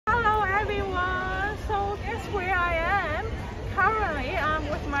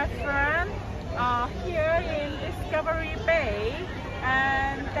with my friend here in Discovery Bay,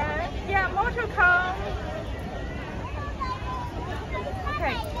 and then yeah, more to come.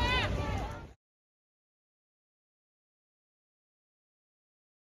 Okay.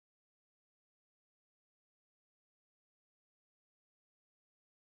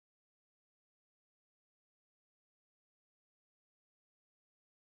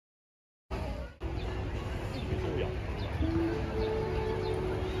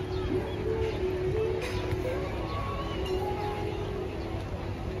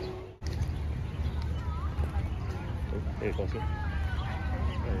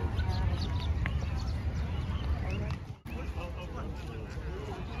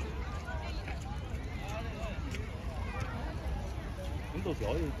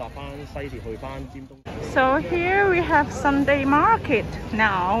 So here we have Sunday market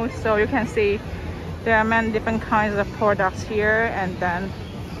now, so you can see there are many different kinds of products here, and then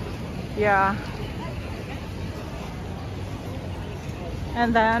yeah,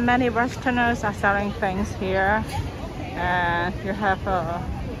 and then many Westerners are selling things here, and you have a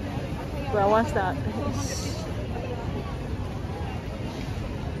well, what's that?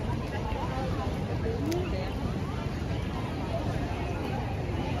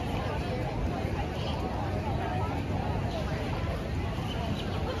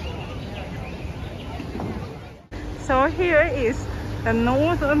 So here is the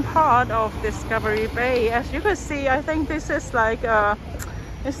northern part of Discovery Bay. As you can see, I think this is like a,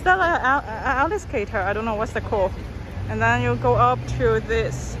 it's not like an alligator, I don't know what's the called. And then you go up to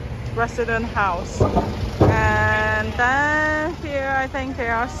this resident house. And then here I think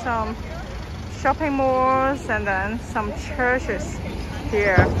there are some shopping malls and then some churches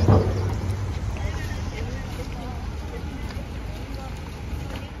here.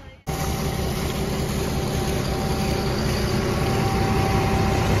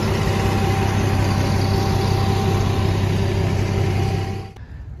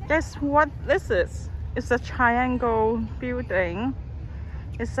 That's what this is. It's a triangle building.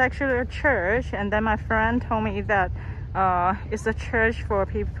 It's actually a church, and then my friend told me that it's a church for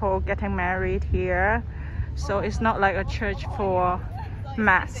people getting married here. So it's not like a church for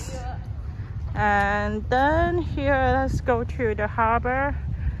mass. And then here, let's go to the harbor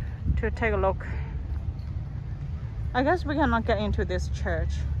to take a look. I guess we cannot get into this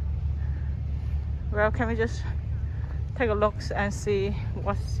church. Well, can we just take a look and see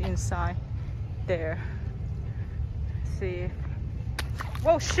what's inside there? See.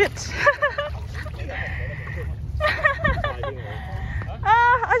 Whoa, shit!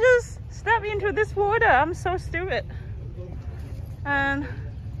 I just stepped into this water. I'm so stupid. And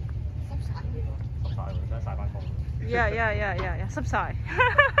yeah. Subside.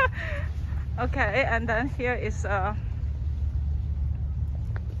 Okay, and then here is I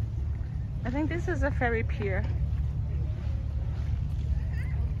think this is a ferry pier.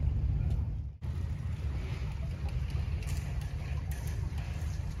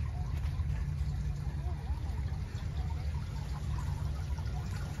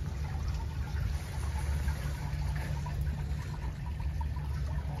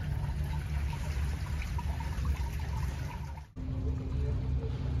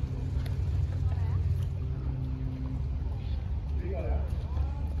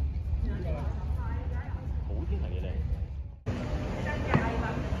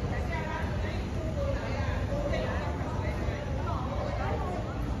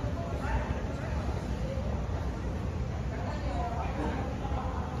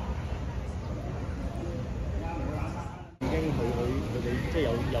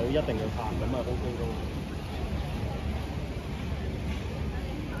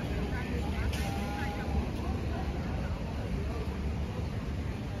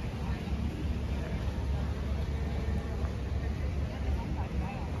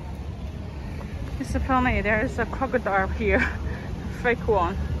 It's funny, there is a crocodile here, fake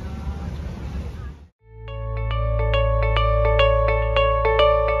one.